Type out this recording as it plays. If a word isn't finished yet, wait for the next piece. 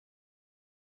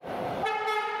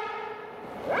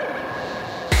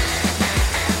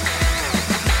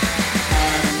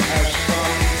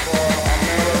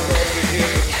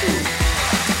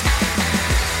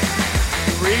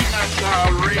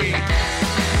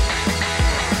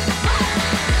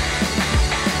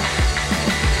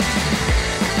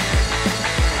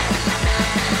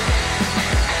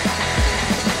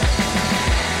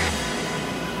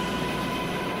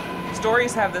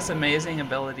Stories have this amazing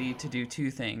ability to do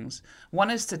two things. One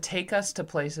is to take us to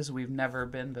places we've never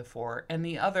been before, and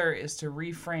the other is to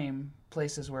reframe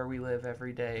places where we live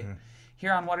every day.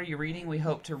 Here on What Are You Reading, we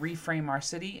hope to reframe our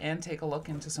city and take a look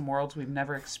into some worlds we've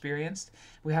never experienced.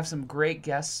 We have some great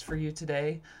guests for you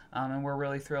today, and we're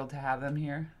really thrilled to have them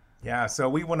here. Yeah, so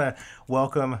we want to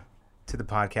welcome to the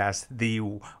podcast the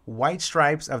white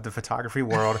stripes of the photography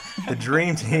world, the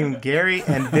dream team, Gary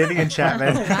and Vivian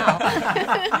Chapman.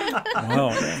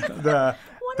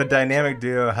 The dynamic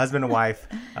duo, husband and wife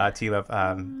team up.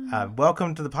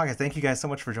 Welcome to the podcast. Thank you guys so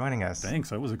much for joining us. Thanks.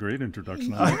 That was a great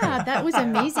introduction. Yeah, that was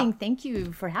amazing. Thank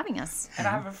you for having us. And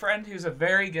I have a friend who's a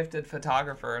very gifted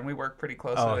photographer, and we work pretty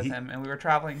closely with him. And we were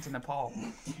traveling to Nepal,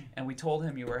 and we told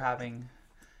him you were having...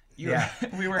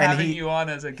 we were having you on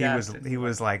as a guest. He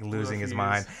was like losing his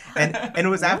mind. And it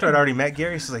was after I'd already met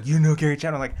Gary. She's like, you know Gary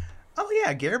Chapman? I'm like, oh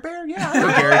yeah, Gare Bear? Yeah, I know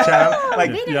Gary Chapman.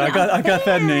 Like, I got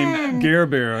that name, Gare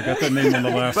Bear. I got that name on the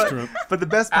last trip. But the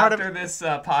best part after this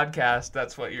podcast,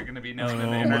 that's what you're going to be known in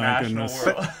the international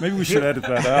world. Maybe we should edit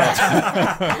that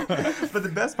out. But the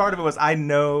best part of it was I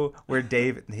know where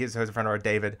David, he's a friend of ours,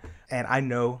 David, and I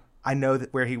know that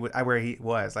where he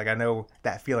was. Like, I know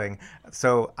that feeling.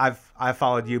 So I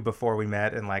followed you before we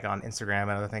met, and like on Instagram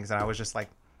and other things, and I was just like,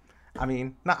 I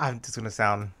mean, I'm just gonna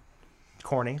sound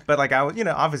corny, but like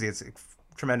obviously it's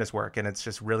tremendous work, and it's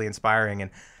just really inspiring. And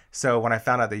so when I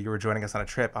found out that you were joining us on a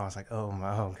trip, I was like,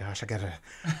 oh gosh, I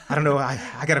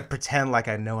gotta pretend like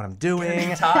I know what I'm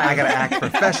doing. I gotta act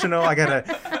professional.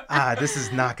 This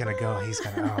is not gonna go. He's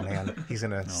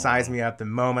gonna size me up the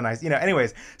moment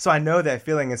anyways. So I know that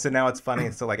feeling, and so now it's funny,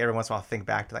 and so like every once in a while I'll think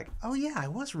back to like, oh yeah, I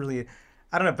was really,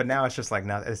 I don't know, but now it's just like,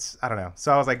 now it's, I don't know.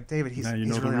 So I was like, David, he's really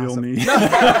the real awesome. Me.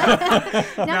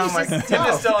 Now I'm like, Tim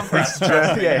is still impressed.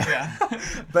 Yeah.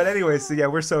 But anyways, so yeah,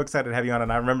 we're so excited to have you on,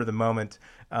 and I remember the moment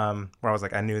where I was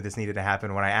like, I knew this needed to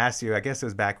happen when I asked you. I guess it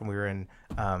was back when we were in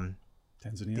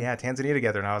Tanzania. Yeah, Tanzania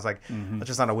together. And I was like,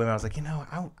 just on a whim, I was like,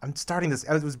 I'm starting this.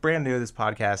 It was brand new, this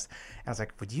podcast. And I was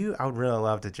like, I would really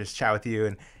love to just chat with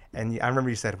you. And I remember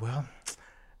you said, well,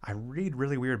 I read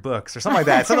really weird books or something like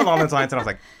that. Something along those lines. And I was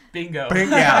like, bingo.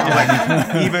 Yeah, I'm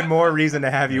like, even more reason to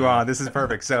have you on. This is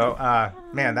perfect. So,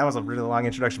 man, that was a really long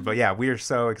introduction. But yeah, we are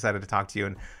so excited to talk to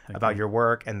you about your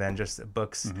work, and then just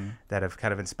books that have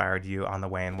kind of inspired you on the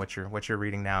way, and what you're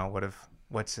reading now, what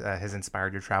has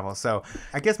inspired your travel. So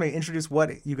I guess maybe introduce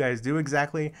what you guys do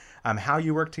exactly, how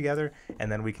you work together,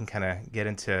 and then we can kind of get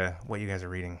into what you guys are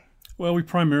reading. Well, we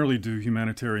primarily do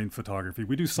humanitarian photography.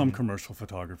 We do some commercial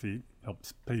photography,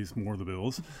 pays more of the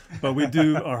bills. But we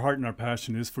do, our heart and our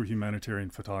passion is for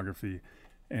humanitarian photography.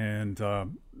 And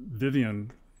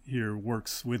Vivian here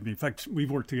works with me. In fact, we've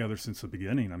worked together since the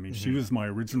beginning. I mean, she was my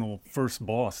original first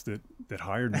boss that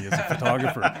hired me as a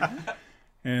photographer.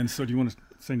 And so do you want to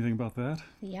say anything about that?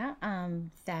 Yeah,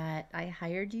 that I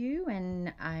hired you,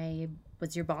 and I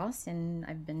was your boss, and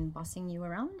I've been bossing you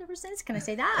around ever since. Can I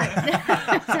say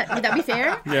that? Would that be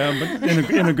fair? Yeah,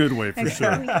 but in a good way, for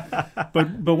sure.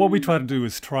 But what we try to do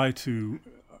is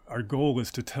our goal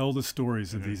is to tell the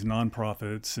stories of these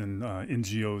nonprofits and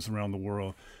NGOs around the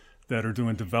world that are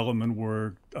doing development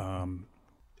work,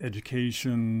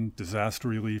 education, disaster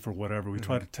relief, or whatever. We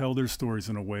try to tell their stories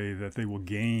in a way that they will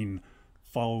gain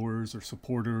followers or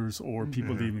supporters or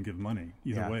people that even give money,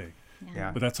 either way.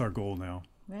 Yeah. But that's our goal now.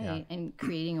 Right, and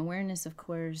creating awareness, of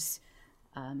course.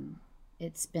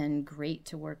 It's been great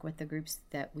to work with the groups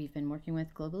that we've been working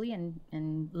with globally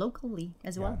and locally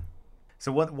as well.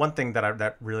 So one thing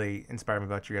that really inspired me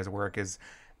about your guys' work is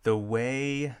the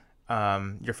way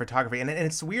your photography, and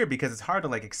it's weird because it's hard to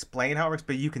like explain how it works,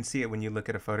 but you can see it when you look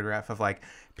at a photograph of like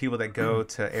people that go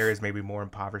to areas maybe more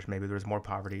impoverished, maybe there's more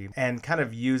poverty, and kind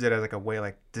of use it as like a way,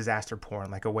 like disaster porn,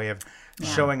 like a way of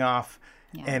showing off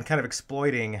and kind of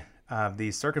exploiting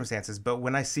these circumstances. But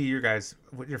when I see your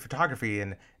photography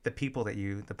and the people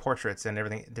the portraits and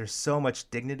everything, there's so much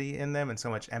dignity in them and so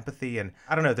much empathy, and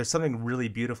I don't know, there's something really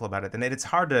beautiful about it. And it's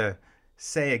hard to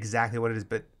say exactly what it is,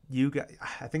 but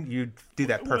I think you do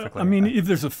that perfectly. Well, I mean, if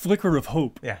there's a flicker of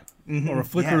hope or a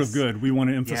flicker of good, we want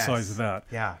to emphasize that.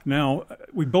 Yeah. Now,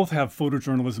 we both have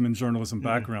photojournalism and journalism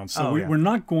backgrounds, so we're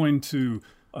not going to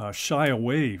shy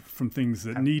away from things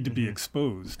that need to be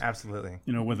exposed. Absolutely.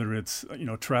 Whether it's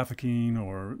trafficking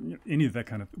or any of that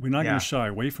kind of. We're not going to shy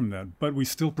away from that, but we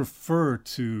still prefer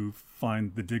to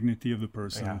find the dignity of the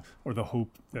person or the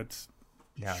hope that's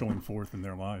showing forth in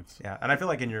their lives. Yeah, and I feel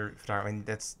like in your photography, I mean,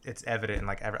 it's evident. And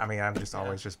like, I'm just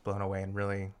always just blown away and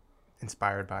really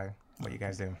inspired by what you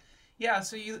guys do. Yeah,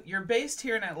 so you're based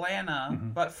here in Atlanta,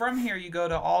 but from here you go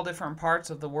to all different parts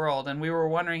of the world. And we were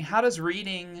wondering, how does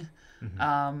reading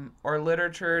or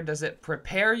literature? Does it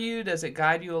prepare you? Does it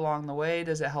guide you along the way?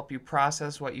 Does it help you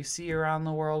process what you see around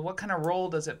the world? What kind of role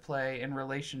does it play in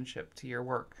relationship to your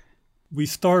work? I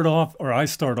start off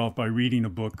by reading a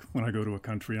book when I go to a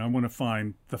country, and I want to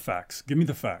find the facts. Give me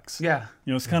the facts. Yeah.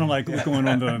 It's kind of like going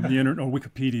on the internet or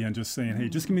Wikipedia and just saying, hey,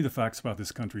 just give me the facts about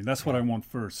this country. That's what I want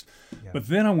first. Yeah. But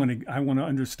then I want to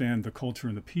understand the culture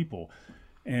and the people.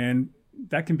 And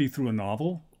that can be through a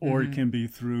novel, or it can be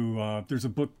through, there's a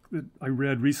book that I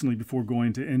read recently before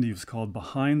going to India. It's called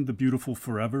Behind the Beautiful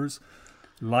Forevers,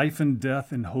 Life and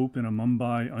Death and Hope in a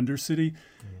Mumbai Undercity.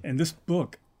 And this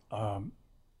book,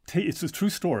 it's a true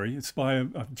story. It's by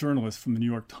a journalist from the New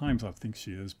York Times, I think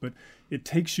she is. But it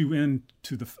takes you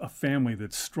into a family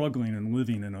that's struggling and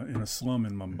living in a slum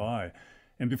in Mumbai.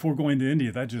 And before going to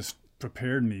India, that just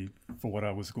prepared me for what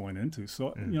I was going into.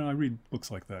 So, I read books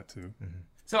like that too.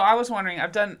 So I was wondering,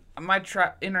 I've done, my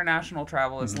international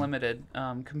travel is limited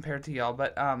compared to y'all,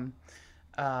 but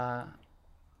I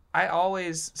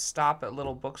always stop at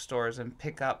little bookstores and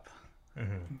pick up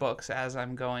books as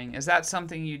I'm going. Is that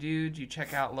something you do? Do you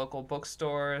check out local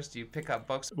bookstores? Do you pick up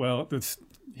books? Well,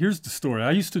 here's the story.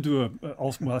 I used to do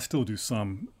I still do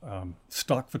some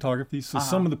stock photography. So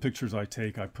some of the pictures I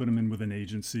take, I put them in with an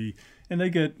agency, and they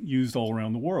get used all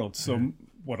around the world. So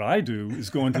what I do is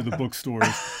go into the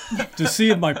bookstores to see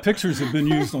if my pictures have been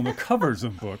used on the covers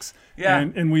of books. Yeah.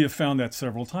 And we have found that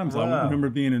several times. Wow. I remember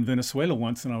being in Venezuela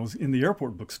once, and I was in the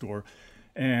airport bookstore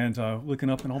and looking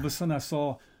up, and all of a sudden I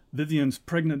saw Vivian's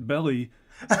pregnant belly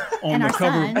on the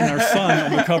cover, and our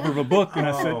son on the cover of a book, and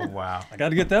I said, "Wow, I got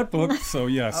to get that book." So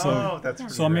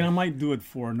I mean, I might do it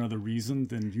for another reason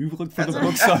than you look for the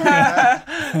books.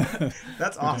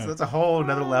 That's awesome. That's a whole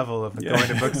another level of going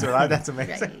to bookstore. That's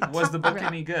amazing. Right. Was the book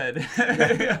any good?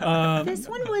 This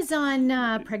one was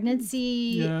on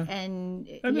pregnancy, and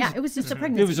it was just a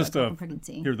pregnancy. It was just a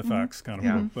pregnancy. Here are the facts kind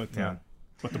of book,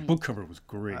 but the book cover was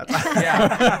great.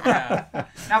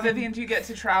 Now, Vivian, do you get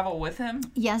to travel with him?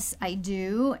 Yes, I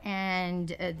do. And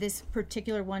this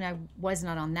particular one, I was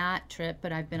not on that trip,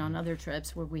 but I've been on other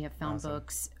trips where we have found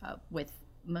books with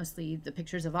mostly the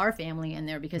pictures of our family in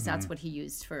there, because that's what he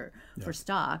used for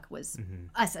stock, was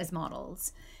us as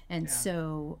models. And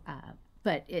so...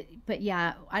 But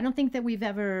I don't think that we've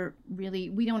ever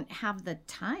really, we don't have the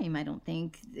time, I don't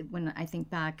think, when I think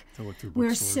back.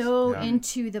 We're so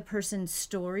into the person's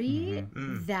story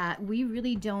that we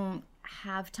really don't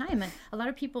have time. And a lot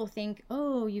of people think,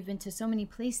 oh, you've been to so many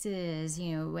places,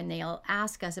 when they'll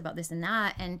ask us about this and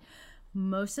that. And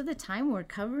most of the time we're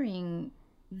covering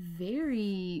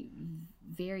very,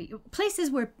 very, places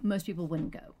where most people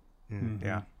wouldn't go.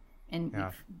 And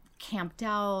we've camped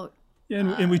out.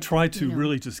 And we try to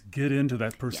really just get into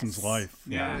that person's life.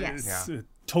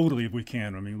 Totally, if we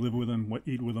can. I mean, live with them,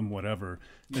 eat with them, whatever.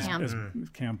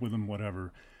 Camp with them,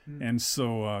 whatever. And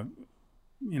so,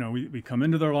 we come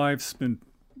into their lives, spend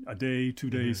a day, 2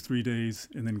 days, 3 days,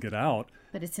 and then get out.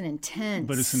 But it's an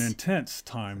intense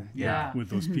time with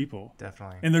those people.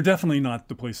 Definitely. And they're definitely not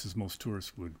the places most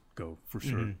tourists would go, for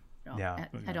sure.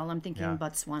 At all. I'm thinking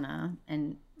Botswana,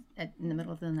 and in the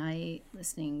middle of the night,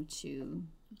 listening to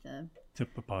the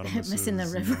hippopotamuses. Missing the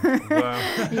river.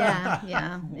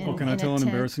 Wow. Can I tell an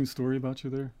embarrassing story about you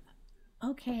there?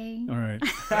 Okay. All right.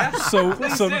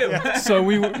 So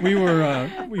we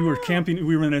were camping.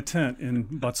 We were in a tent in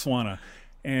Botswana,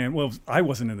 and I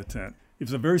wasn't in the tent. It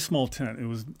was a very small tent. It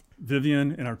was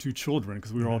Vivian and our 2 children,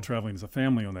 because we were all traveling as a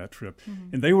family on that trip,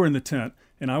 and they were in the tent,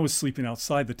 and I was sleeping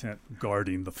outside the tent,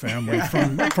 guarding the family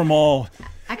from all.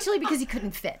 Actually, because he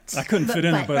couldn't fit. I couldn't fit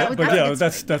in it, but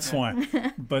that's fine.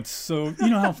 But so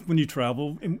how when you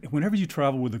travel, whenever you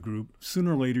travel with a group,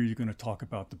 sooner or later you're going to talk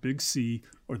about the big C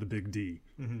or the big D,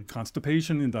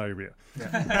 constipation and diarrhea.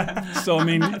 So I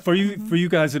mean, for you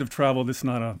guys that have traveled, it's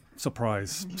not a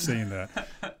surprise saying that.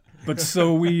 But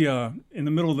so we, in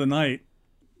the middle of the night,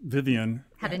 Vivian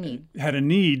had a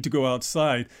need to go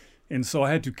outside, and so I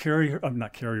had to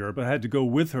not carry her, but I had to go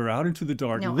with her out into the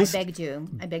dark. No, I begged you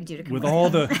to come with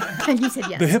all the. And you said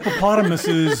yes. The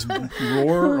hippopotamuses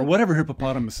roar, or whatever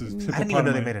hippopotamuses. I didn't even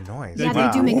know they made a noise. Yeah,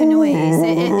 they do make a noise.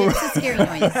 It's a scary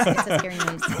noise. It's a scary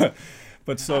noise.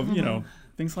 But so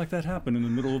things like that happen in the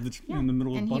middle of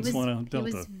Botswana Delta.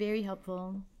 He was very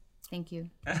helpful. Thank you.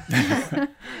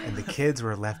 And the kids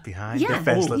were left behind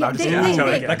defenseless. That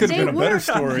could have been a better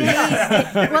story.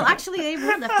 Well, actually, they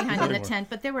were left behind in the tent,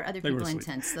 but there were other people in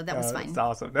tents, so that was fine. That's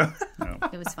awesome. No.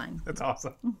 It was fine. That's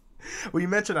awesome. Well, you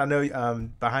mentioned, I know,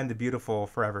 Behind the Beautiful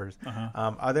Forevers.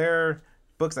 Are there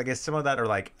books, I guess some of that are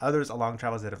like others along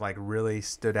travels that have like really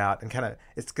stood out and kind of,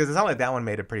 it's because it's not like that one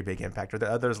made a pretty big impact, or the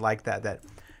others like that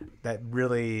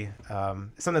really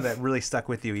something that really stuck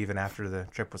with you even after the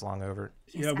trip was long over.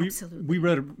 Yeah, absolutely. we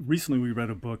read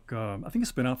a book. I think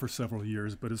it's been out for several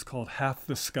years, but it's called Half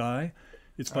the Sky.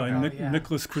 It's by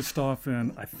Nicholas Kristof,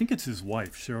 and I think it's his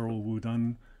wife, Cheryl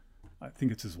Wooden. I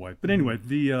think it's his wife. But anyway,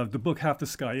 the book Half the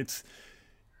Sky.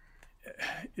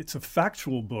 It's a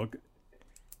factual book.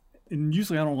 And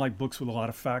usually I don't like books with a lot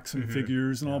of facts and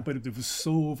figures and all, but it was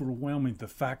so overwhelming, the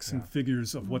facts and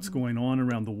figures of what's going on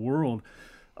around the world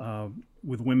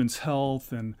with women's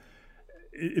health, and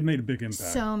it made a big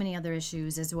impact. So many other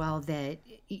issues as well that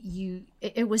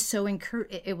it was so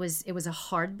it was a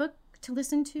hard book to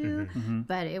listen to,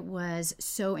 but it was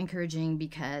so encouraging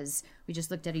because we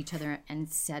just looked at each other and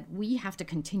said, we have to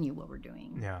continue what we're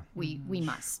doing. Yeah. We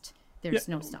must. There's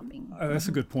no stopping. That's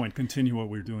a good point. Continue what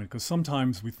we're doing, because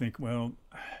sometimes we think, well,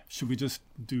 should we just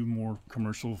do more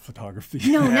commercial photography?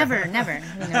 No, never. We never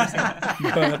say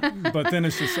that. but then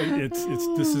it's just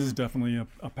this is definitely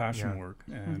a passion work,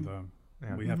 and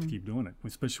we have to keep doing it,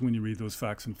 especially when you read those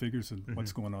facts and figures and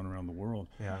what's going on around the world.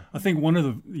 Yeah. I think one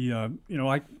of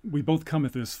we both come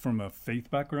at this from a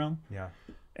faith background. Yeah.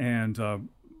 And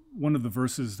one of the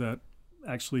verses that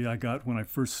actually I got when I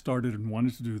first started and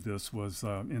wanted to do this was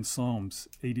in Psalms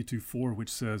 82:4,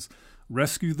 which says,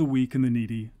 "Rescue the weak and the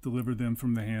needy, deliver them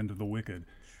from the hand of the wicked."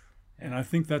 And I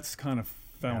think that's kind of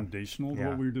foundational to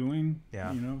what we're doing.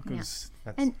 Yeah. Because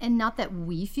and not that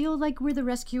we feel like we're the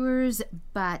rescuers,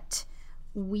 but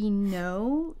we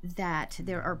know that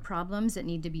there are problems that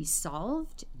need to be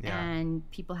solved, and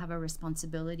people have a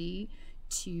responsibility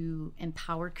to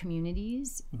empower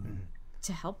communities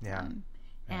to help them.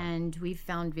 And we've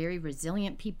found very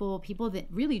resilient people that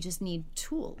really just need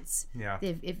tools. Yeah.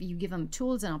 If you give them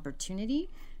tools and opportunity,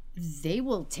 they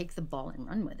will take the ball and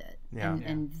run with it. Yeah.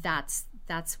 And that's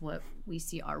what we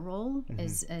see our role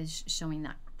as showing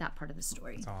that part of the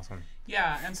story. That's awesome.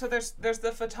 Yeah, and so there's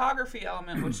the photography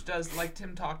element, which does, like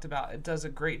Tim talked about, it does a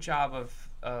great job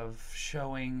of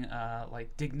showing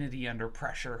like dignity under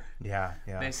pressure. Yeah.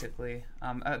 Basically,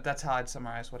 that's how I'd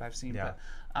summarize what I've seen. Yeah.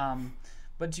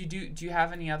 But do you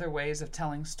have any other ways of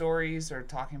telling stories or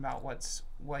talking about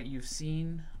what you've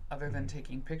seen other than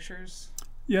taking pictures?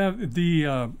 Yeah,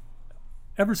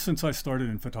 ever since I started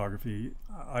in photography,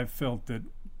 I've felt that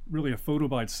really a photo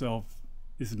by itself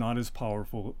is not as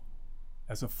powerful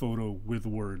as a photo with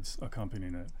words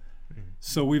accompanying it.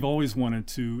 So we've always wanted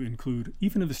to include,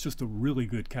 even if it's just a really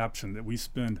good caption, that we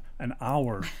spend an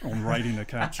hour on writing a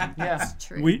caption. That's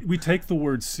true. We take the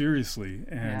words seriously,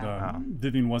 and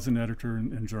Vivian was an editor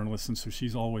and journalist, and so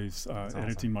she's always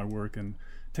editing my work and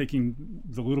taking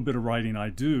the little bit of writing I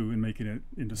do and making it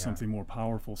into something more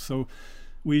powerful. So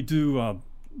we do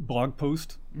blog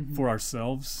post for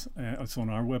ourselves. It's on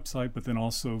our website, but then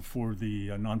also for the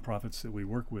nonprofits that we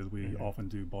work with, we often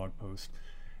do blog posts.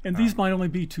 And these might only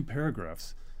be 2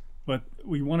 paragraphs, but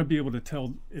we want to be able to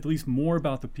tell at least more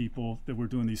about the people that we're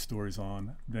doing these stories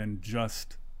on than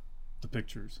just the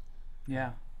pictures.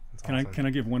 Yeah. Can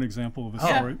I give one example of a Oh,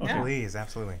 story? okay. Please,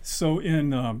 absolutely. So in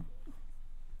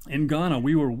Ghana,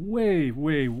 we were way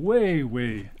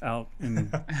out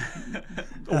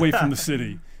away from the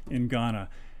city in Ghana,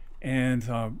 and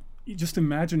you just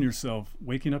imagine yourself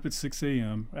waking up at 6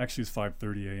 a.m. Actually, it's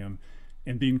 5:30 a.m.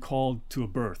 and being called to a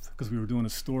birth, because we were doing a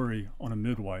story on a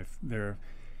midwife there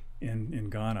in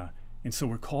Ghana. And so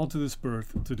we're called to this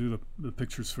birth to do the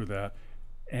pictures for that.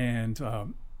 And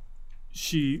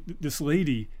this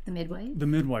lady, the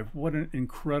midwife, what an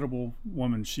incredible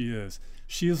woman she is.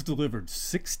 She has delivered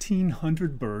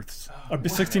 1,600 births,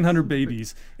 1,600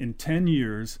 babies in 10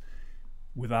 years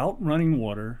without running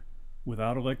water,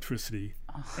 without electricity,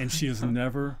 and she has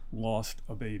never lost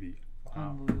a baby.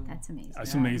 Wow. That's amazing.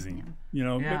 That's amazing.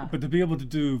 But to be able to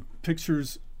do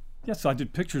pictures, yes, I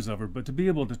did pictures of her, but to be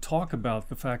able to talk about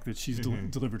the fact that she's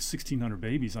delivered 1,600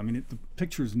 babies, I mean, the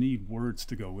pictures need words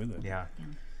to go with it. Yeah.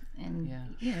 And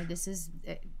this is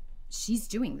she's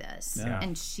doing this,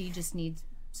 and she just needs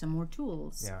some more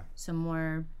tools, some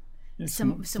more people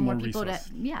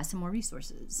some more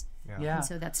resources. Yeah. And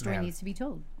so that story needs to be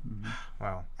told.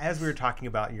 Wow. As we were talking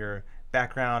about your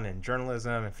background in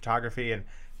journalism and photography and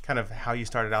kind of how you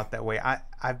started out that way,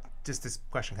 I've just, this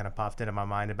question kind of popped into my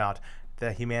mind about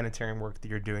the humanitarian work that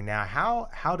you're doing now.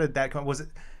 How did that come? Was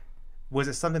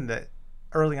it something that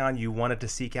early on you wanted to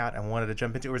seek out and wanted to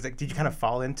jump into, or did you kind of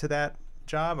fall into that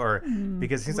job, or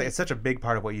because it seems like it's such a big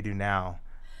part of what you do now?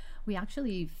 We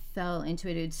actually fell into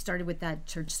it. It started with that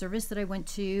church service that I went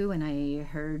to, and I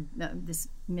heard this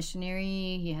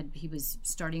missionary. He was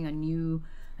starting a new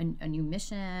a new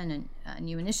mission and a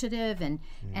new initiative,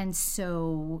 and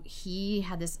so he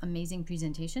had this amazing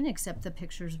presentation, except the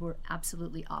pictures were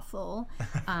absolutely awful.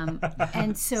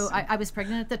 And so I was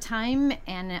pregnant at the time,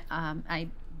 and I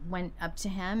went up to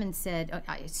him and said,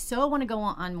 I so want to go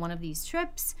on one of these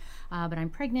trips, but I'm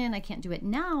pregnant. I can't do it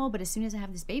now, but as soon as I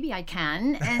have this baby, I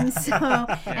can. And so,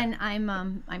 and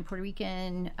I'm Puerto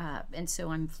Rican, and so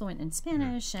I'm fluent in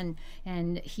Spanish,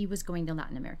 and he was going to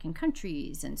Latin American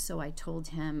countries. And so I told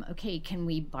him, okay, can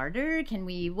we barter?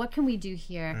 What can we do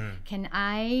here? Can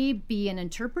I be an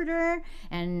interpreter?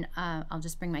 And I'll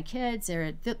just bring my kids.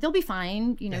 They'll be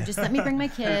fine. Just let me bring my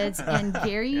kids. And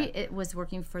Gary, it was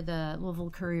working for the Louisville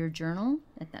Courier-Journal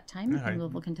at that time in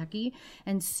Louisville, Kentucky.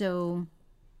 And so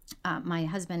my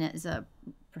husband is a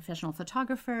professional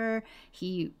photographer.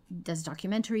 He does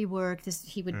documentary work.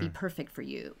 He would be perfect for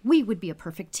you. We would be a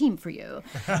perfect team for you.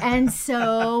 And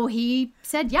so he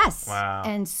said yes. Wow.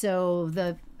 And so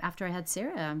after I had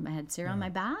Sarah on my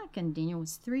back, and Daniel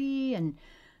was 3, and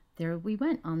there we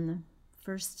went on the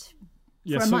first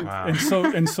for a month.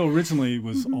 Wow. And so originally it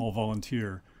was all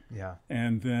volunteer. Yeah.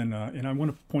 And then, and I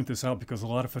want to point this out because a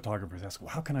lot of photographers ask, well,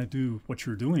 how can I do what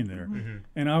you're doing there?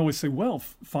 And I always say, well,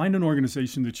 find an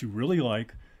organization that you really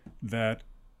like that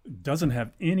doesn't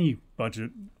have any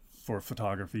budget for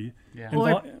photography. Yeah.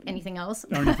 Or anything else.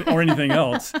 or anything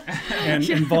else. And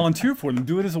volunteer for them.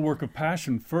 Do it as a work of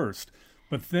passion first.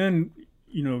 But then,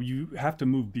 you have to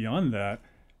move beyond that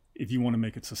if you want to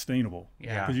make it sustainable.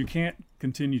 Yeah. Because you can't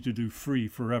continue to do free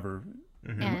forever.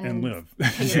 And live.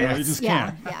 Yes. You just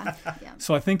can't. Yeah.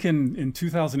 So I think in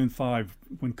 2005,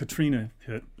 when Katrina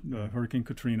hit, Hurricane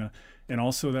Katrina, and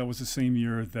also that was the same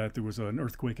year that there was an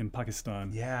earthquake in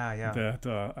Pakistan. Yeah. That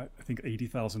I think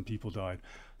 80,000 people died.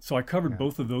 So I covered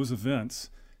both of those events,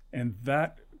 and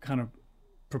that kind of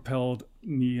propelled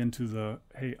me into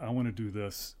hey, I want to do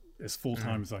this as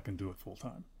full-time as I can do it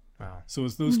full-time. Wow. So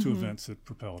it's those two events that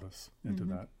propelled us into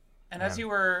that. And as you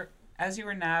were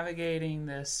navigating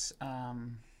this,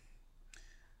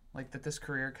 this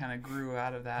career kind of grew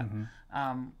out of that,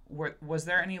 was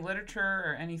there any literature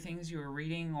or any things you were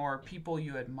reading or people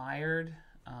you admired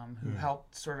who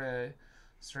helped sort of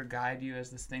guide you as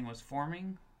this thing was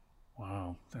forming?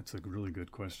 Wow, that's a really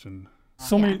good question.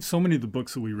 So many of the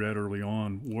books that we read early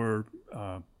on were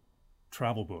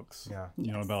travel books. Yeah.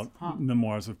 About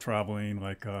memoirs of traveling,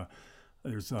 like.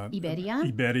 There's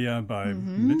Iberia by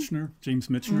James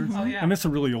Michener. Oh, yeah. And it's a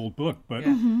really old book, but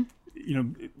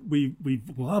we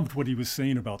loved what he was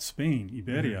saying about Spain,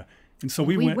 Iberia. And so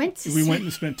we went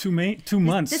and spent 2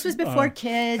 months. This was before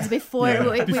kids,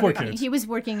 before kids. He was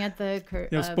working at the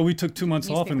yes, but we took 2 months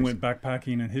off and went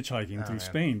backpacking and hitchhiking through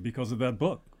Spain because of that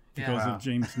book, because of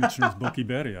James Michener's book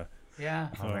Iberia. Yeah.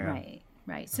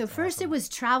 Right. So first it was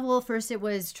travel.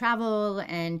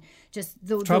 And just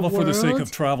the travel the for the sake world.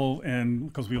 of travel, and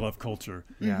because we love culture.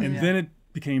 Yeah. And then it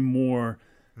became more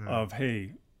of,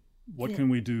 hey, what can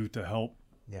we do to help?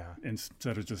 Yeah.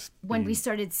 Instead of just when we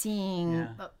started seeing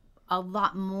a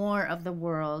lot more of the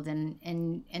world and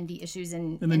the issues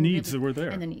and the needs that were there.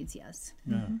 And the needs, yes.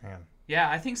 Yeah. Yeah,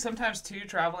 I think sometimes too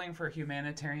traveling for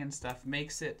humanitarian stuff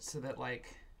makes it so that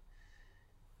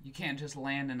you can't just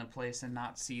land in a place and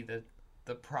not see the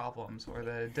problems or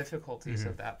the difficulties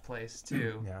of that place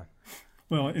too. Yeah.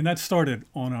 Well, and that started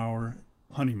on our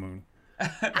honeymoon. we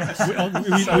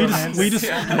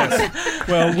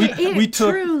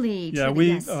took truly,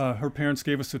 yes. Her parents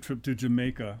gave us a trip to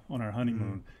Jamaica on our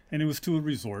honeymoon, and it was to a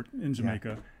resort in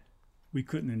Jamaica. We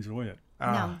couldn't enjoy it.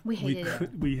 No, we hated it.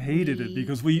 We hated it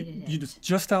because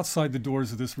just outside the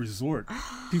doors of this resort,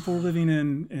 people were living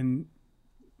in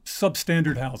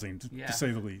substandard housing, to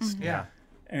say the least. Yeah.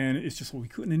 And it's just we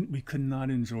could not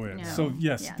enjoy it. No. So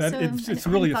yes, it's I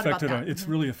really thought about affected that. It's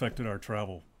really affected our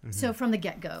travel. So from the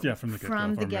get-go. Yeah, from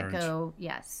the get-go,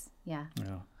 yes. Yeah.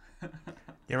 You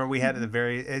remember we had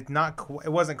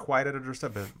it wasn't quite at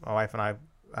Addressa, but my wife and I,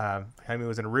 Jaime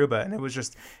was in Aruba, and it was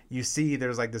just, you see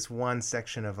there's this one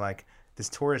section of this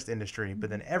tourist industry, but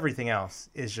then everything else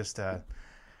is just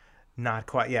not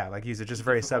quite, like you said, just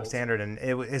very substandard, and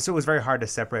it was very hard to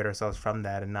separate ourselves from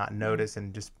that and not notice,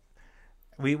 and just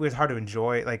it was hard to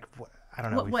enjoy. I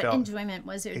don't know. What enjoyment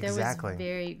was there? Exactly. There was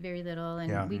very, very little,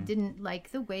 and we didn't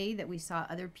like the way that we saw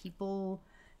other people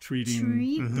treat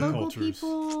local cultures.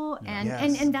 People,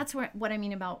 and that's what I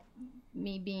mean about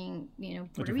me being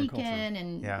Puerto Rican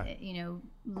and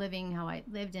living how I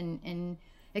lived and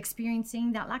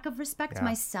experiencing that lack of respect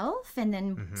myself, and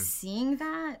then seeing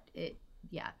that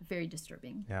very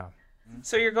disturbing. Yeah.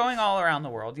 So you're going all around the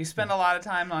world. You spend a lot of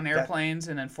time on airplanes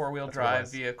and in four-wheel drive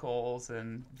vehicles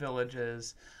and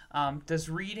villages. Does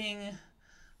reading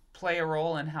play a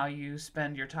role in how you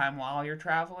spend your time while you're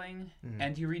traveling?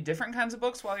 And do you read different kinds of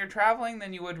books while you're traveling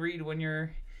than you would read when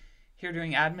you're here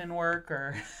doing admin work?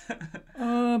 Or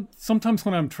Sometimes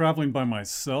when I'm traveling by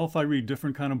myself, I read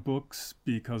different kind of books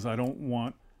because I don't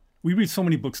want. We read so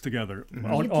many books together.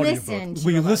 Audiobooks.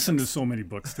 We listen to so many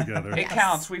books together. It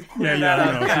counts. We've cleared Yeah, that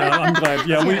I know. up. Yeah, I'm glad.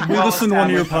 Yeah, we listen to one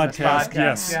of your established podcasts. on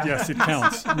Yes, this podcast. yes, it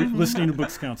counts. Listening to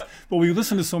books counts. But we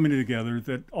listen to so many together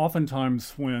that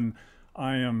oftentimes when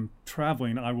I am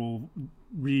traveling, I will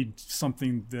read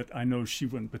something that I know she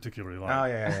wouldn't particularly like. Oh,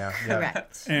 yeah.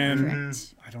 Correct. And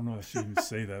Correct. I don't know if you even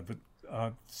say that, but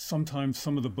sometimes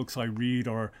some of the books I read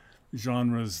are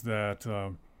genres that,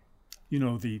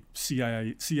 the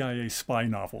CIA spy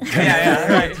novel.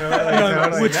 Right.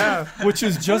 Totally. Which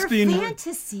is just Or being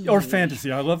fantasy. Or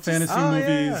fantasy. I love fantasy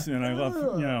movies, and I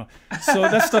love So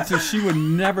that's stuff that she would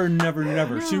never.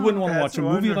 She wouldn't want to watch That's a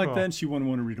movie like wonderful. that, and she wouldn't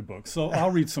want to read a book. So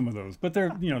I'll read some of those, but they're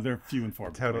few and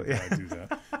far between Totally. that I do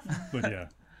that. But yeah.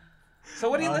 So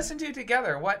what do you listen to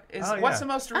together? What's the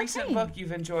most recent Okay. book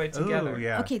you've enjoyed together? Ooh,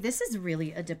 yeah. Okay, this is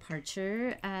really a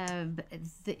departure.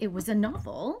 It was a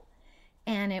novel,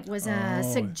 and it was a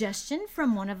suggestion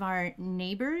from one of our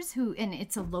neighbors and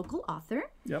it's a local author.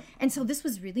 Yep. And so this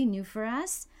was really new for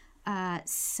us.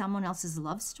 Someone Else's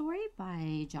Love Story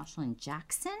by Jocelyn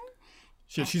Jackson.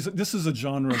 This is a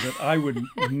genre that I would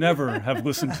never have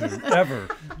listened to, ever.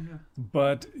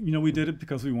 But, we did it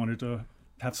because we wanted to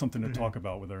have something to talk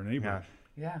about with our neighbor.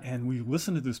 Yeah. And we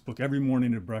listen to this book every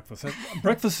morning at breakfast.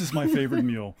 Breakfast is my favorite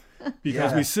meal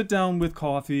because we sit down with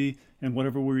coffee and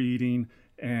whatever we're eating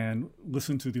and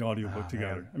listen to the audiobook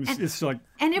together. I mean, it's like...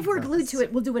 And if we're glued to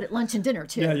it, we'll do it at lunch and dinner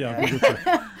too. Yeah. We'll get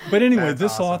to it. But anyway, That's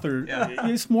this awesome. author,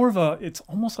 it's more of it's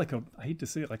almost like I hate to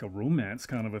say it, like a romance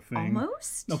kind of a thing.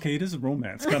 Almost. Okay, it is a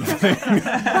romance kind of thing.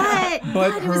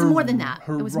 But it was more than that.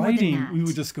 Her It was writing, more than that. we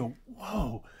would just go,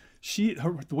 whoa.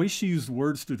 The way she used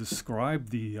words to describe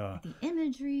the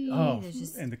imagery. There's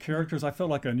just, and the characters, I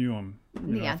felt like I knew them.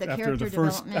 the character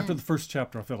development. After the first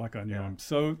chapter, I felt like I knew them.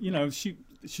 So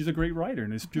she's a great writer,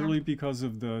 and it's purely because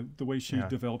of the way she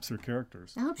develops her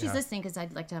characters. I hope she's listening because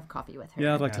I'd like to have coffee with her.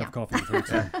 Yeah, I'd like to have coffee with her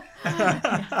too.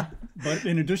 But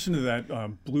in addition to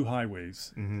that, Blue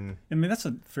Highways. I mean, that's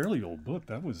a fairly old book.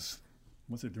 That was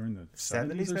it during the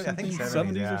 70s or maybe? I something? think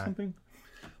 70s, or something.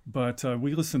 But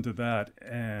we listened to that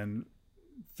and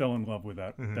fell in love with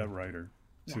that writer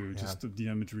too. Just the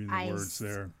imagery and the words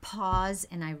there. Pause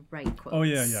and I write quotes. Oh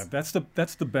yeah. That's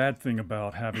the bad thing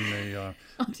about having a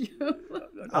Audio.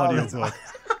 audiobook.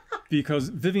 Because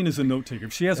Vivian is a note taker.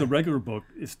 If she has a regular book,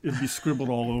 it'd be scribbled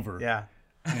all over. Yeah.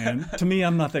 And to me,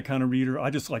 I'm not that kind of reader.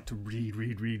 I just like to read.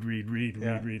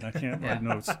 I can't write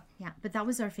notes. Yeah, but that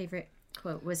was our favorite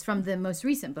quote, was from the most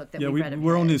recent book that we read.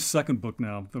 We're on his second book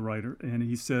now, the writer, and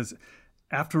he says,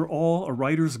 after all, a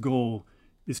writer's goal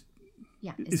is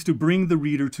to bring the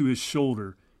reader to his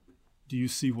shoulder. Do you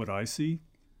see what I see?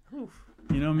 Oof.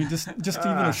 Just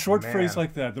even a short phrase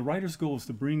like that. The writer's goal is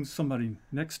to bring somebody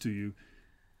next to you,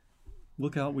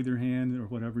 look out with your hand or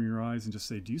whatever in your eyes, and just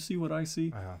say, do you see what I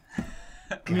see?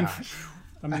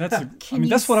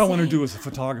 That's what I want to do as a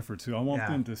photographer too. I want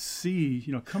them to see,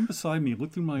 come beside me,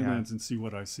 look through my lens and see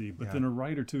what I see. But then a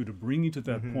writer too, to bring you to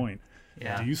that point.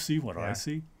 Do you see what I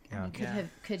see? I mean,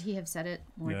 could he have said it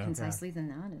more concisely than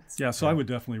that? So I would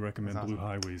definitely recommend Blue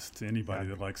Highways to anybody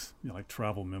that likes like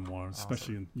travel memoirs,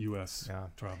 especially in U.S.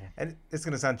 travel. And it's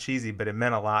going to sound cheesy, but it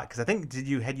meant a lot because I think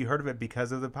had you heard of it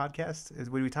because of the podcast?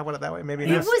 Would we talk about it that way? Maybe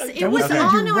not. It was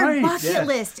on our bucket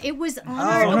list. It was on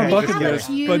our bucket list.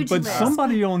 But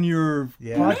somebody on your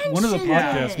one of the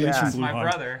podcasts mentioned Blue my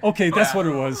Highways. brother. Okay, that's what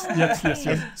it was. Yes.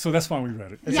 So that's why we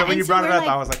read it. And so when you brought it up,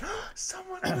 I was like,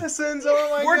 someone listens.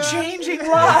 Oh my We're God. changing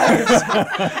lives. But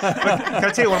can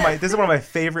I tell you this is one of my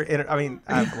favorite. I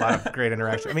have a lot of great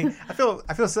interaction. I feel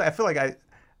like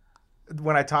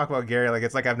when I talk about Gary, like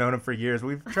it's like I've known him for years.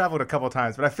 We've traveled a couple of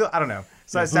times, but I don't know.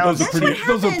 So it sounds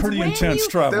those are pretty intense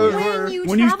travel.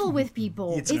 When you travel with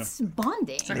people, it's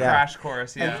bonding. It's a crash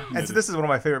course, And so this is one of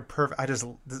my favorite.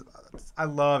 I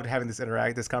loved having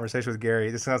this conversation with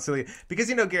Gary. This sounds silly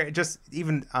because Gary, just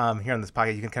even here on this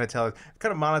podcast, you can kind of tell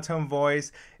kind of monotone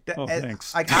voice. Oh,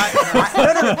 thanks. Like no,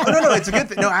 it's a good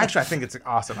thing. No, actually, I think it's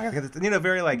awesome.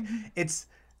 Very like it's.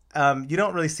 You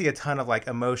don't really see a ton of like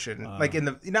emotion, like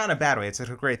not in a bad way. It's a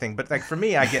great thing, but like for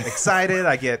me, I get excited.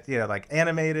 I get like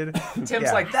animated.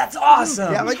 Tim's like, that's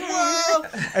awesome. Yeah, I'm like, whoa!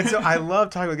 And so I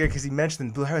love talking with Gary because he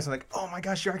mentioned Blue Highways. I'm like, oh my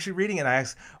gosh, you're actually reading it. And I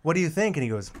asked, what do you think? And he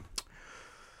goes,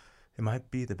 it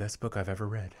might be the best book I've ever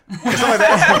read. And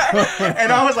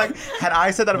and I was like, had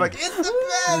I said that, I'm like, it's the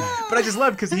best. But I just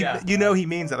love because he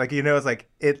means that. Like, it's like,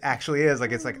 it actually is.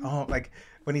 Like, it's like, oh, like,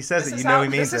 when he says it, you know he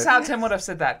means it. This is how Tim would have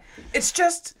said that. It's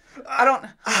just, I don't,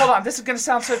 hold on, this is going to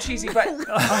sound so cheesy, but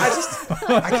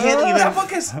I can't even. that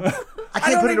book is, I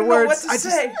can't put it into words. What to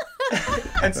say.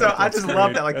 And so I just great.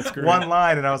 loved that, like That's great. one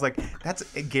line, and I was like, "That's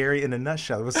Gary in a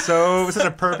nutshell." It was such a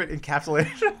perfect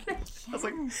encapsulation. I was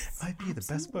like, "Might be the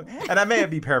best book," and I may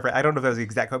be paraphrasing. I don't know if that was the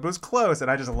exact quote, but it was close, and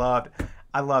I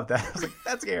loved that. I was like,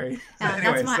 "That's Gary."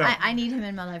 Anyway, I need him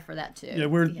in my life for that too. Yeah,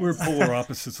 we're polar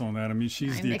opposites on that. I mean,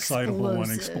 she's I'm the excitable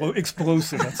explosive. one.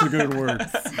 Explosive. That's a good word.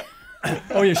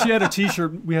 Oh yeah, she had a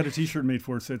T-shirt. We had a T-shirt made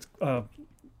for it. It said,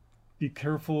 "Be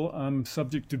careful, I'm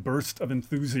subject to burst of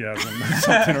enthusiasm."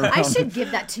 Something around I should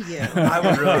give that to you. I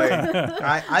would really,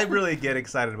 I really get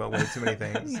excited about way too many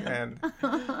things, and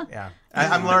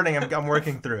I'm learning. I'm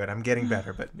working through it. I'm getting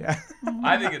better, but yeah.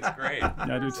 I think it's great. Yeah,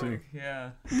 I do too. Yeah.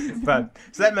 But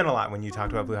so that meant a lot when you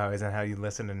talked about Blue Highways and how you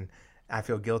listen, and I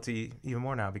feel guilty even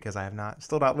more now because I have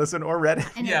still not listened or read it.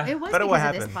 And Yeah. it was But because what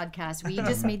of this happened? podcast. We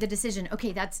just made the decision.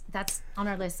 Okay, that's on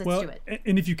our list. Let's do it.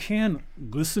 And if you can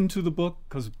listen to the book,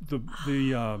 because the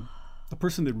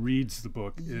person that reads the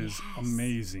book is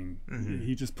amazing.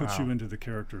 He just puts you into the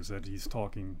characters that he's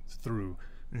talking through.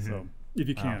 So if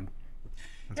you can.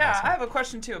 Yeah, awesome. I have a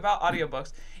question too about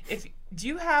audiobooks. Do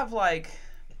you have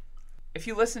if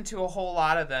you listen to a whole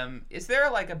lot of them, is there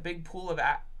like a big pool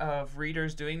of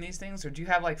readers doing these things, or do you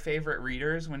have like favorite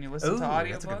readers when you listen to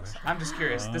that's a good audiobooks? I'm just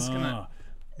curious. This is gonna.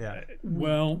 Yeah.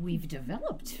 Well, We've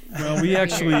developed. we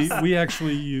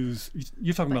actually use.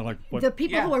 You're talking about like what? The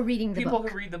people who are reading the people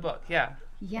book. who read the book. Yeah.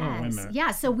 wait a Yes. minute.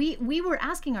 Yeah. So we were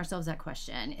asking ourselves that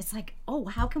question. It's like, oh,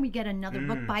 how can we get another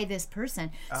book by this person?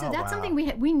 So Oh, that's wow. something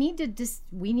we need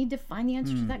to find the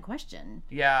answer to that question.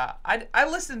 Yeah, I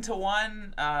listened to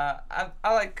one. I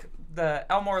like the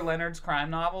Elmore Leonard's crime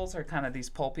novels are kind of these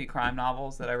pulpy crime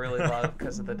novels that I really love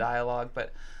because of the dialogue.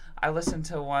 But I listened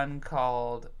to one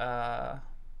called.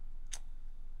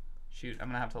 Shoot, I'm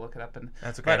gonna have to look it up.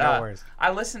 That's okay, no worries.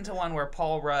 I listened to one where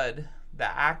Paul Rudd, the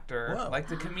actor, Whoa. like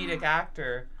the comedic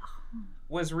actor,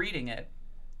 was reading it,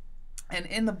 and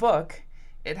in the book,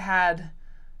 it had.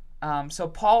 So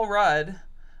Paul Rudd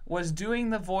was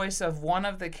doing the voice of one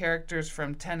of the characters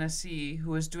from Tennessee who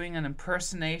was doing an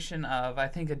impersonation of, I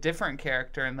think, a different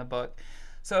character in the book.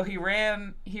 So he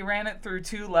ran it through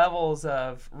 2 levels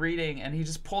of reading, and he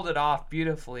just pulled it off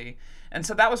beautifully. And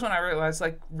so that was when I realized,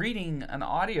 like, reading an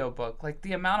audiobook, like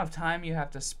the amount of time you have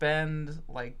to spend,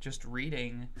 like, just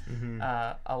reading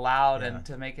aloud and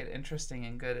to make it interesting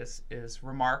and good is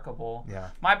remarkable. Yeah.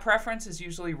 My preference is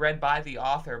usually read by the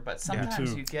author, but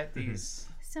sometimes too. you get these.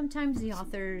 Sometimes the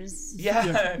authors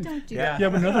don't do Yeah,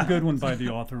 but another good one by the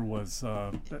author was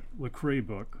that Lecrae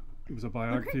book. It was a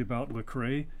biography about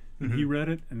Lecrae, and he read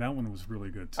it, and that one was really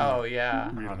good too. Oh yeah,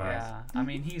 Really yeah. I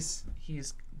mean, he's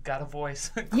got a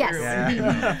voice. Yes,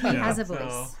 clearly. he has a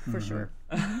voice for sure.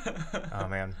 Oh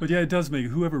man. But yeah, it does make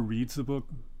whoever reads the book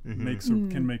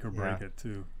can make or break it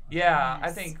too. Yeah, I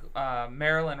Yes. think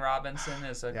Marilyn Robinson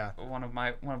is Yeah. one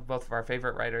of both of our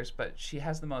favorite writers, but she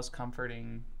has the most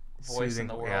comforting voice Soothing, in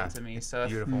the world yeah. to me. It's So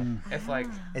beautiful. if like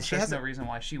And she there's has no reason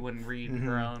why she wouldn't read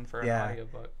her own for Yeah. an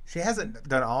audiobook. She hasn't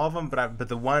done all of them, but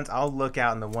the ones I'll look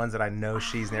out and the ones that I know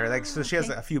she's narrated. Like, so she has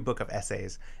a few book of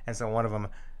essays, and so one of them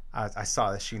I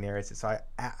saw that she narrates it. So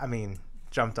I mean,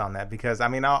 jumped on that because I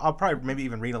mean I'll probably maybe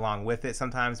even read along with it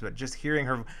sometimes, but just hearing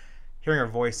her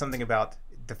voice, something about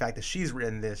the fact that she's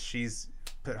written this, she's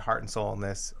put heart and soul in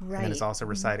this, and then it's Right. also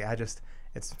reciting. I agree.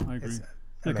 I agree. It's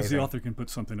Because the amazing. author can put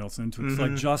something else into it. It's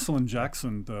like Jocelyn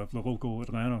Jackson, the local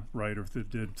Atlanta writer that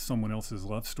did someone else's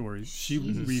love story. She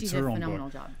reads She's her a own phenomenal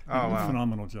book. job. Oh wow,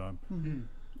 Phenomenal job.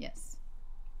 Yes.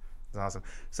 that's awesome.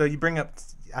 So you bring up,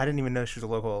 I didn't even know she was a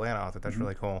local Atlanta author. That's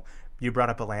really cool. You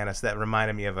brought up Atlanta, so that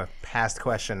reminded me of a past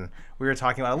question we were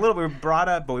talking about. A little bit we brought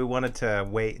up, but we wanted to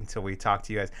wait until we talked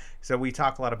to you guys. So we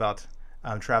talk a lot about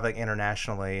traveling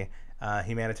internationally,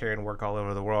 humanitarian work all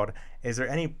over the world. Is there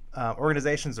any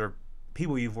organizations or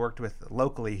people you've worked with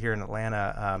locally here in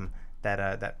Atlanta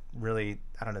that really,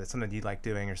 I don't know, that's something you'd like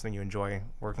doing or something you enjoy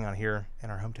working on here in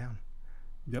our hometown?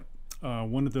 Yep.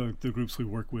 One of the groups we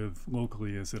work with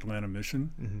locally is Atlanta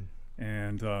Mission.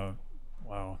 And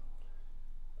wow,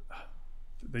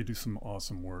 they do some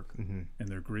awesome work. And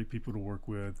they're great people to work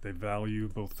with. They value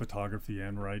both photography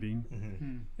and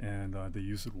writing, and they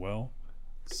use it well.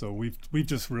 So we've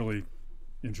just really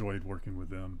enjoyed working with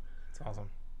them. It's awesome.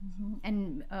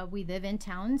 And we live in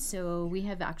town, so we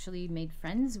have actually made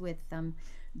friends with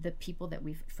the people that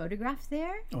we've photographed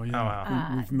there. Oh yeah,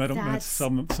 wow. we've met That's-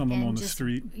 some of them and on the just-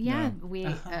 street. Yeah, we.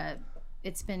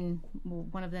 It's been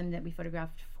one of them that we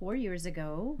photographed 4 years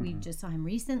ago. We just saw him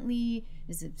recently.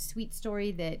 It's a sweet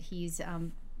story that he's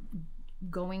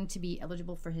going to be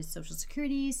eligible for his Social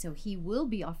Security, so he will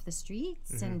be off the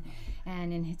streets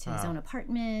and in his own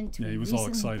apartment. Yeah, he was all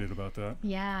excited about that.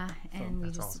 Yeah, and we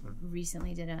just awesome.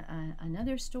 recently did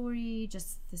another story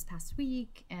just this past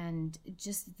week, and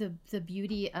just the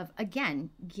beauty of, again,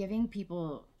 giving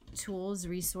people tools,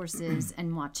 resources,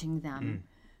 and watching them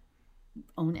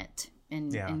own it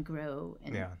and grow,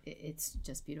 and it's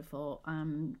just beautiful.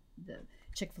 The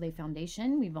Chick-fil-A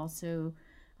Foundation, we've also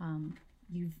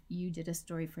you did a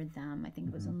story for them. I think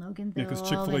it was in Loganville. Yeah, because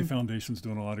Chick-fil-A Foundation's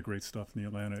doing a lot of great stuff in the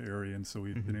Atlanta area, and so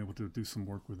we've been able to do some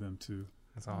work with them too.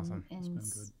 That's awesome.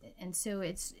 And so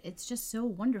it's just so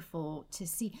wonderful to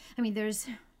see. I mean, there's,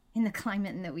 in the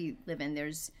climate that we live in,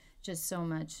 there's just so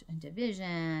much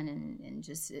division and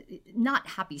just not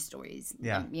happy stories.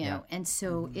 You know. And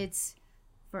so it's,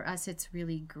 for us, it's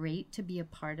really great to be a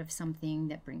part of something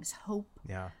that brings hope.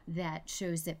 That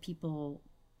shows that people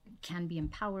can be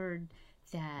empowered,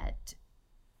 that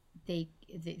they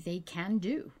can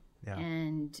do,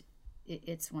 and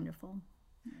it's wonderful.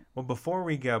 Well, before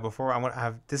we go, I want to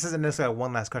have, this isn't necessarily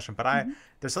one last question, but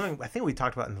there's something I think we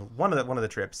talked about in one of the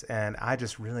trips, and I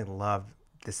just really love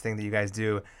this thing that you guys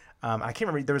do. I can't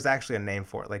remember, there was actually a name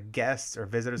for it, like guests or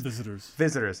visitors.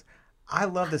 Visitors. I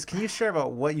love this. Can you share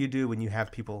about what you do when you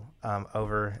have people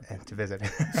over and to visit?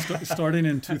 Starting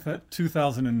in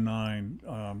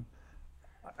 2009,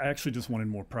 I actually just wanted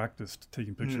more practice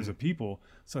taking pictures of people.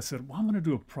 So I said, well, I'm going to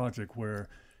do a project where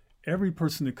every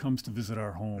person that comes to visit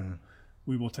our home,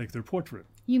 we will take their portrait.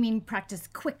 You mean practice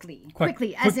quickly, in 5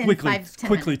 10 quickly minutes.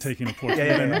 Taking a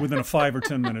portrait within a 5 or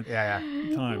 10 minute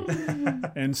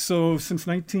time. And so since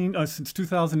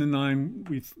 2009,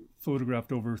 we've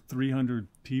photographed over 300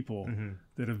 people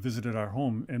that have visited our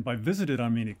home. And by visited, I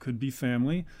mean it could be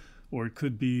family, or it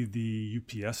could be the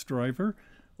UPS driver,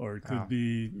 or it could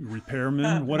be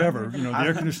repairman, whatever. You know, the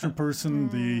air conditioner person,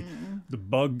 the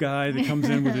bug guy that comes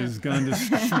in with his gun to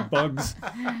shoot bugs.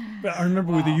 But I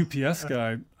remember with the UPS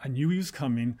guy, I knew he was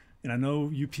coming, and I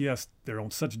know UPS, they're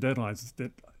on such deadlines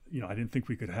that, you know, I didn't think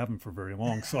we could have him for very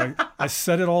long. So I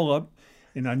set it all up,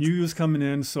 and I knew he was coming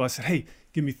in. So I said, hey,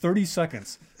 give me 30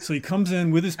 seconds. So he comes in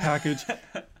with his package.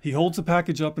 He holds the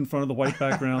package up in front of the white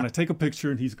background. I take a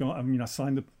picture, and he's gone. I mean, I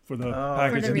signed for the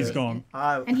package, and he's gone.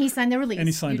 And he signed the release. And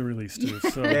he signed a release too.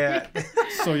 So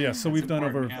so we've done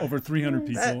over 300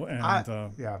 people,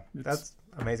 that's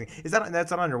amazing. That's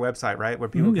not on your website, right? Where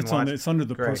people can watch. It's under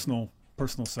the personal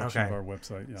section of our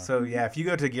website. Yeah. So if you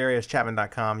go to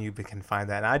GarySChapman.com, you can find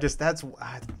that. And I just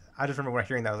remember when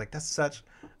hearing that, I was like, that's such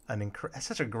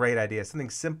a great idea. Something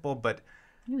simple, but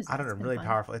I don't know, really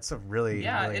powerful. It's a really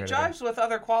it jives with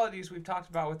other qualities we've talked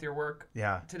about with your work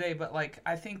today. But like,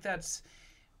 I think that's,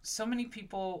 so many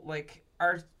people, like,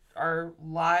 our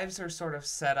lives are sort of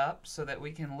set up so that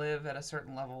we can live at a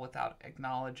certain level without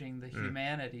acknowledging the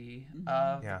humanity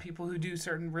of the people who do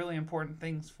certain really important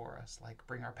things for us, like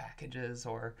bring our packages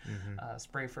or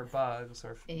spray for bugs,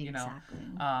 or you know.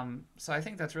 So I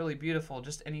think that's really beautiful.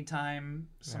 Just anytime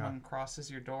someone crosses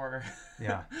your door,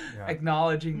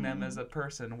 acknowledging them as a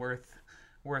person worth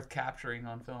capturing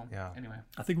on film. Anyway,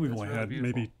 I think we've only had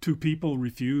maybe 2 people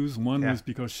refuse. One was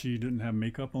because she didn't have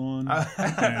makeup on,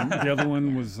 and the other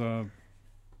one was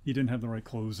he didn't have the right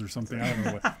clothes or something. I don't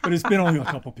know what. But it's been only a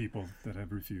couple people that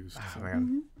have refused. So.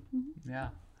 Yeah.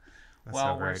 That's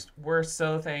well, we're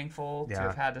so thankful to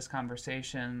have had this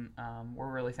conversation.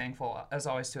 We're really thankful, as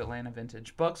always, to Atlanta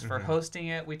Vintage Books for hosting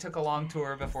it. We took a long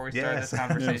tour before we started this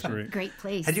conversation. Yeah, great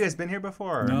place. Had you guys been here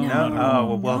before? No. Oh,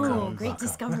 well, welcome. No, great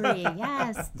discovery.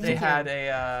 Yes. They had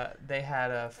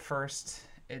a first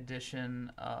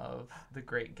edition of The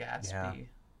Great Gatsby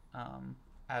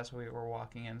as we were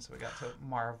walking in, so we got to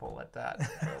marvel at that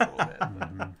for a little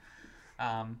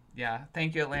bit.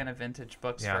 Thank you, Atlanta Vintage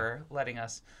Books, for letting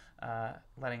us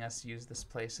use this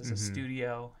place as a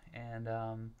studio, and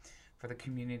for the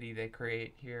community they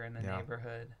create here in the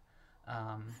neighborhood.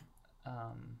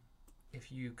 If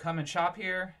you come and shop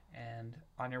here, and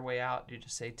on your way out you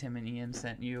just say Tim and Ian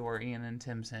sent you, or Ian and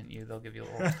Tim sent you, they'll give you a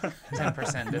little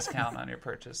 10% discount on your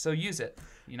purchase. So use it.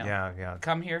 You know,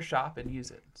 come here, shop, and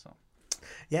use it. So.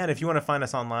 Yeah, and if you want to find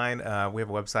us online, we have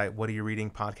a website,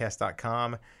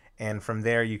 whatayoureadingpodcast.com, and from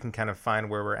there you can kind of find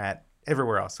where we're at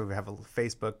everywhere else. So we have a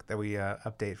Facebook that we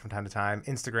update from time to time,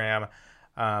 Instagram,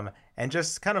 and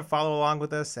just kind of follow along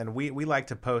with us. And we like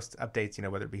to post updates, you know,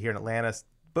 whether it be here in Atlanta,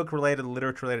 book related,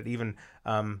 literature related, even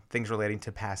things relating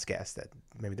to past guests that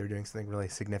maybe they're doing something really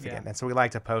significant. And so we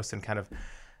like to post and kind of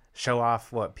show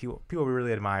off what people we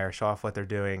really admire, show off what they're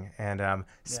doing. And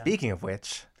speaking of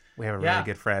which, We have a really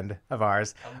good friend of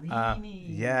ours.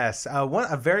 Yes.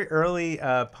 A very early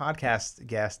podcast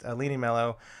guest, Alini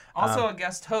Mello. Also a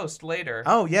guest host later.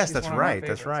 Oh, yes, She's that's one of my right.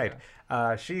 That's right.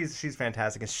 favorites, She's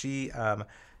fantastic. And she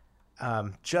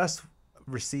just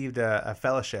received a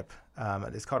fellowship.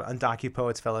 It's called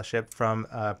UndocuPoets Fellowship from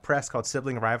a press called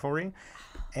Sibling Rivalry.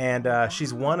 And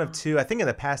she's one of two. I think in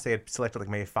the past they had selected like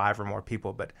maybe 5 or more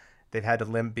people, but they've had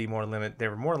to be more limited. They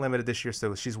were more limited this year,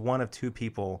 so she's one of 2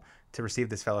 people to receive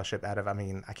this fellowship out of, I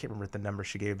can't remember the number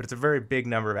she gave, but it's a very big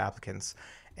number of applicants.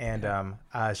 And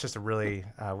it's just a really,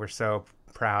 we're so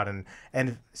proud.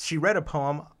 And she read a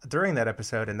poem during that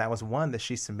episode, and that was one that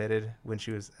she submitted when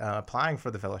she was applying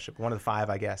for the fellowship, one of the 5,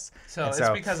 I guess. So it's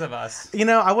because of us.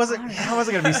 I wasn't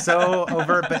going to be so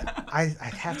overt, but I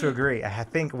have to agree. I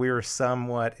think we were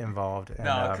somewhat involved.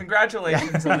 And,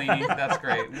 congratulations, Alini. That's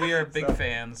great. We are big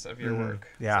fans of your work.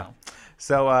 Yeah.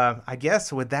 So I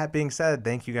guess with that being said,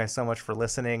 thank you guys so much for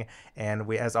listening.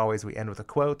 And as always, we end with a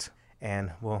quote,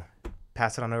 and we'll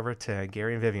pass it on over to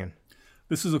Gary and Vivian.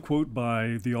 This is a quote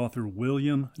by the author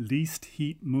William Least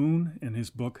Heat Moon in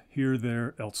his book Here,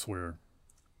 There, Elsewhere.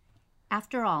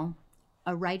 After all,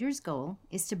 a writer's goal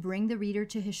is to bring the reader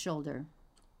to his shoulder.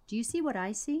 Do you see what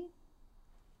I see?